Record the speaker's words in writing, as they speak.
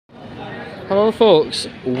Hello folks,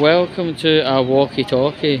 welcome to our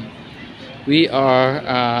walkie-talkie. We are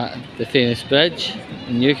at the famous bridge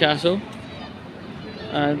in Newcastle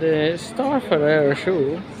and the star for our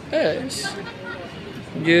show is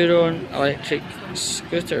Neuron electric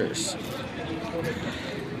scooters.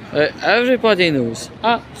 Everybody knows,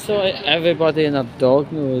 absolutely everybody and their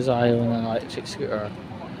dog knows I own an electric scooter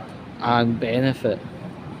and benefit.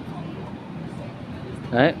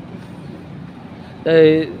 Right?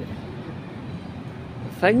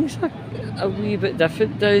 Things are a wee bit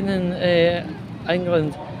different down in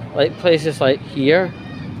England, like places like here,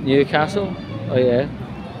 Newcastle, oh yeah,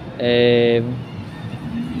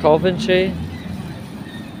 Coventry,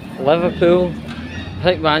 Liverpool. I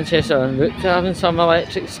think Manchester are en route to having some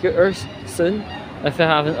electric scooters soon, if they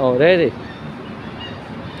haven't already.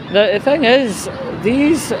 Now the thing is,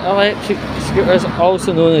 these electric scooters,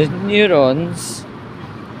 also known as Neurons,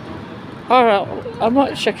 are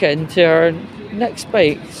much akin to our next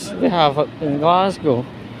bikes they have up in Glasgow.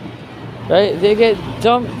 Right, they get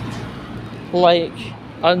dumped like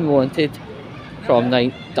unwanted prom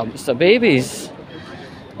night dumpster babies.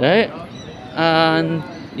 Right, and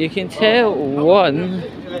you can tell one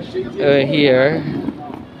here,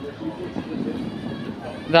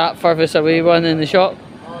 that furthest away one in the shop,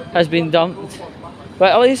 has been dumped,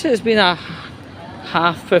 but at least it's been a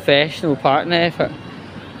half professional parting effort.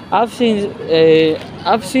 I've seen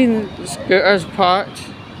scooters parked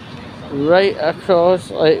right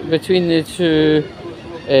across, like between the two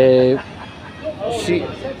sheet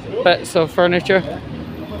bits of furniture.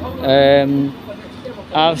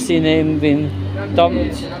 I've seen them being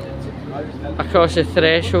dumped across the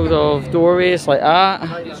threshold of doorways like that,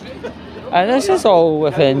 and this is all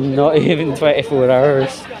within not even 24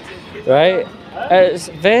 hours, right? It's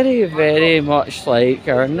very, very much like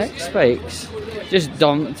our next bikes, just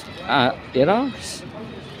dumped at your arse.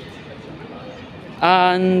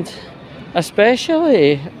 And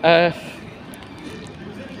especially if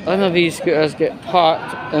one of these scooters get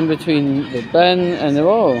parked in between the bin and the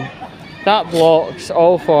wall, that blocks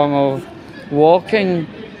all form of walking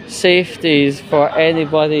safeties for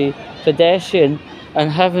anybody pedestrian,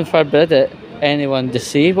 and heaven forbid it, anyone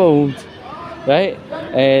disabled, right?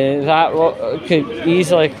 That could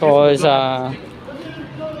easily cause a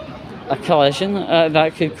collision,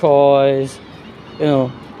 that could cause,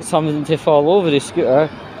 something to fall over the scooter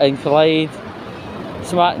and collide,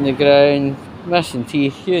 smacking the ground, missing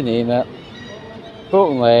teeth, you name it,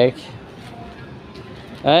 broken leg,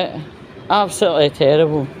 right? Absolutely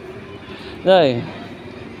terrible. Now,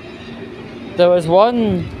 there was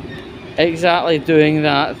one exactly doing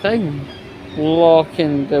that thing,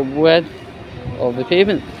 blocking the width of the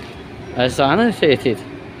pavement as annotated,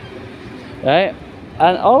 right?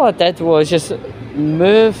 And all I did was just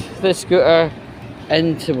move the scooter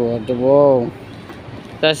in toward the wall.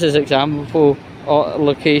 This is example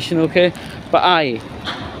location, okay? But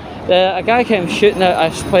a guy came shooting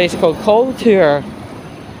at a place called Call Tour,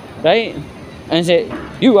 right? And said,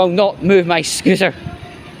 "You will not move my scooter,"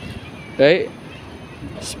 right?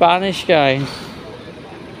 Spanish guy,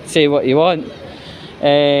 say what you want.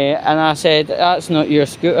 And I said, "That's not your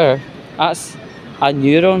scooter, that's a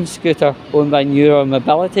Neuron scooter owned by Neuron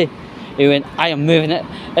Mobility." He went, "I am moving it,"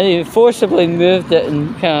 and he forcibly moved it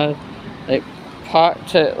and kind of like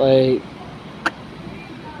parked it like.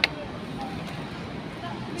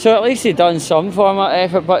 So at least he done some form of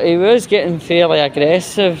effort, but he was getting fairly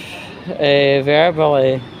aggressive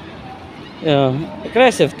verbally,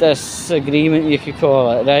 aggressive disagreement you could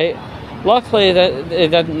call it, right? Luckily that he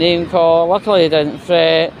didn't name call, luckily he didn't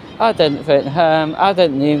threat, I didn't threaten him, I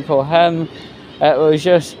didn't name call him. It was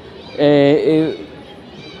just he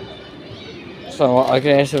somewhat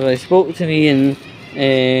aggressively spoke to me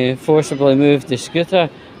and forcibly moved the scooter,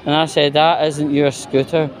 and I said, "That isn't your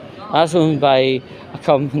scooter, that's owned by a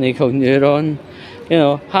company called Neuron.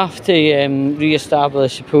 Have to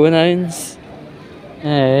re-establish the pronouns,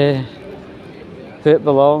 who it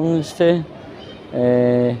belongs to,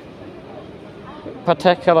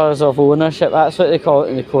 particulars of ownership," that's what they call it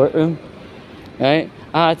in the courtroom, right?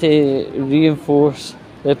 I had to reinforce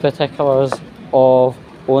the particulars of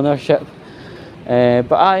ownership,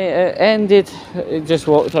 but I just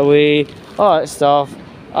walked away, all that stuff.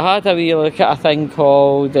 I had a wee look at a thing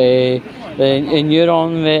called the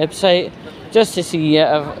Neuron website, just to see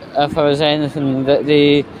if there was anything that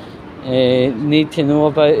they need to know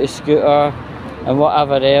about the scooter and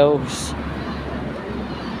whatever else.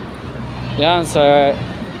 The answer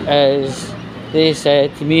is, they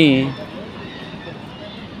said to me,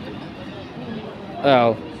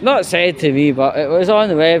 well, not said to me, but it was on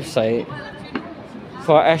the website,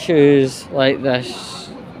 for issues like this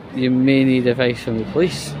you may need advice from the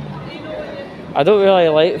police. I don't really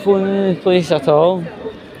like phoning the police at all,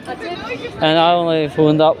 and I only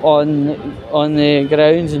phoned up on the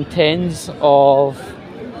grounds and intents of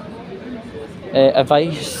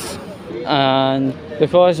advice, and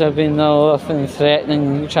because I've been often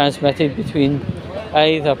threatening transmitted between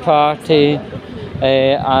either party,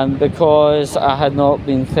 and because I had not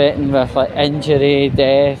been threatened with like injury,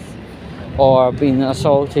 death, or being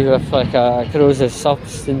assaulted with like a corrosive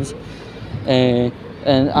substance, and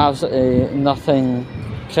absolutely nothing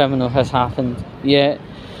criminal has happened yet.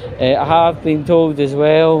 I have been told as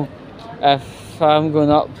well, if I'm going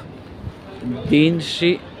up Dean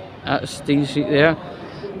Street, that's Dean Street there,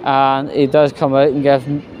 and he does come out and give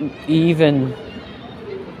even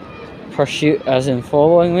pursuit as in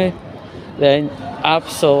following me, then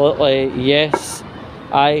absolutely yes,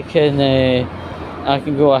 I can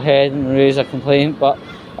go ahead and raise a complaint. But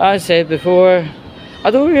as I said before, I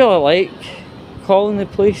don't really like calling the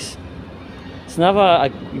police. It's never a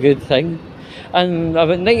good thing, and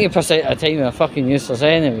about 90% of the time they're fucking useless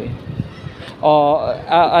anyway.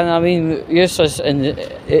 And I mean useless in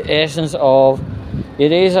the essence of, you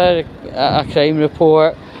raise a crime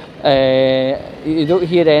report, you don't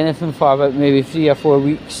hear anything for about maybe 3 or 4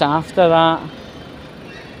 weeks after that,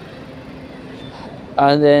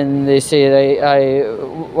 and then they say, right,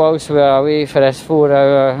 whilst we're away for this 4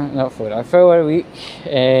 hour week,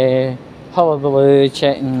 hullabaloo,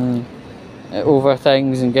 checking over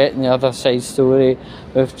things and getting the other side story,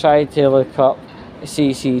 we've tried to look up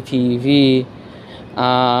CCTV,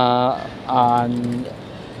 and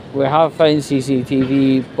we have found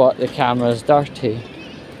CCTV, but the camera's dirty,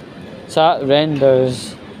 so that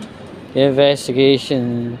renders the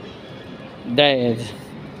investigation dead.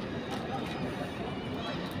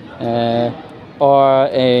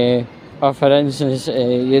 Or for instance,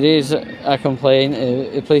 you raise a complaint,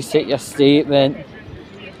 the police take your statement,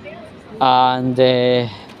 and at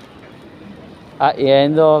the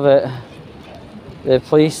end of it, the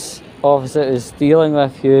police officer that is dealing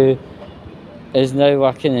with you is now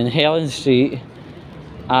working in Helen Street,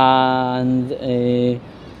 and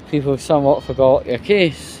people somewhat forgot your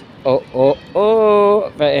case. But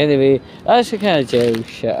anyway, that's the kind of jail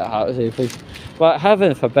shit that happens to the police. But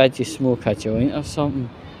heaven forbid you smoke a joint or something.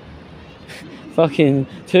 Fucking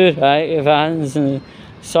 2 riot vans and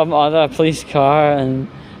some other police car and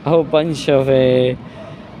a whole bunch of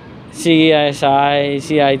CSI,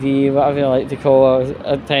 CID, whatever you like to call it,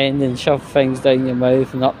 attend and shove things down your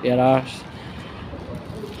mouth and up your arse.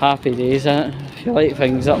 Happy days, innit? If you like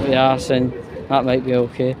things up the arse, then that might be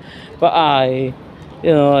okay. But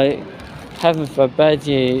like, heaven forbid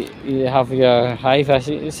you have your hi-fi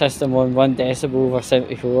system on 1 decibel over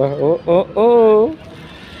 74.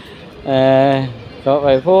 Got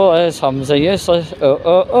bipolar, hums are useless.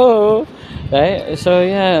 Right, so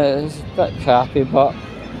yeah, it's a bit crappy, but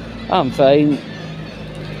I'm fine.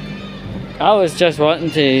 I was just wanting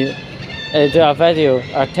to do a video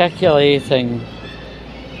articulating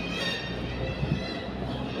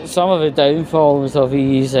some of the downfalls of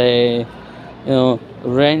these,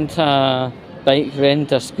 rent a bike,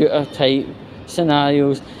 rent a scooter type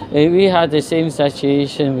scenarios. We had the same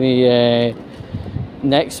situation with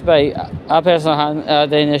Nextbike. I personally hadn't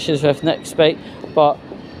had any issues with Nextbike, but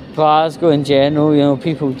Glasgow in general,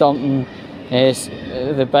 people dumping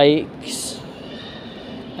the bikes,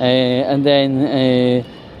 and then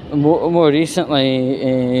more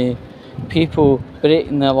recently, people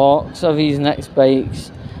breaking the locks of these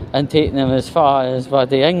Nextbikes and taking them as far as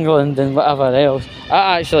bloody England and whatever else.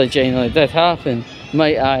 That actually genuinely did happen,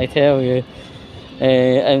 might I tell you.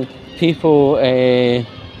 And people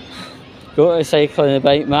go to cycling the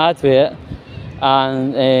bike mad with it,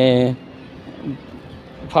 and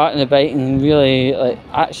parking the bike in really,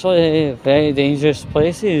 actually very dangerous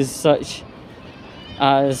places, such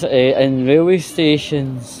as in railway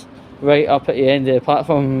stations, right up at the end of the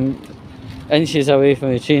platform, inches away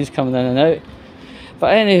from the trains coming in and out.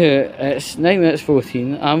 But anywho, it's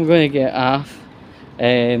 9:14. I'm going to get off.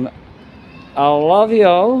 I love you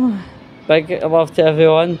all. Big love to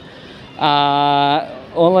everyone.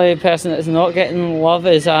 Only person that's not getting love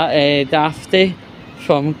is that Dafty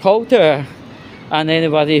from Coulter, and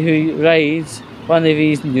anybody who rides one of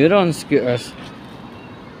these Neuron scooters.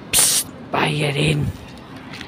 Psst, buy your own.